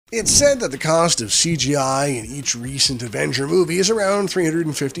It's said that the cost of CGI in each recent Avenger movie is around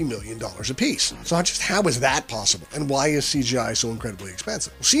 $350 million apiece. So just how is that possible? And why is CGI so incredibly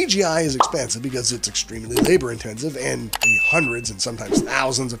expensive? Well, CGI is expensive because it's extremely labor intensive, and the hundreds and sometimes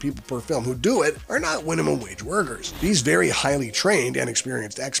thousands of people per film who do it are not minimum wage workers. These very highly trained and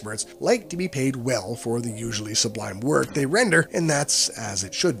experienced experts like to be paid well for the usually sublime work they render, and that's as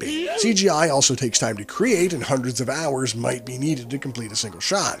it should be. CGI also takes time to create, and hundreds of hours might be needed to complete a single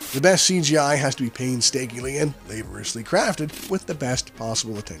shot. The best CGI has to be painstakingly and laboriously crafted with the best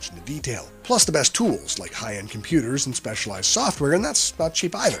possible attention to detail. Plus the best tools like high-end computers and specialized software, and that's not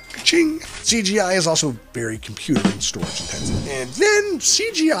cheap either. Ka-ching! CGI is also very computer and storage intensive. And then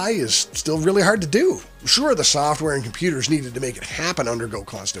CGI is still really hard to do. Sure, the software and computers needed to make it happen undergo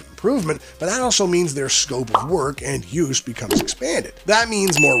constant improvement, but that also means their scope of work and use becomes expanded. That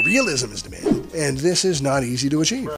means more realism is demanded, and this is not easy to achieve.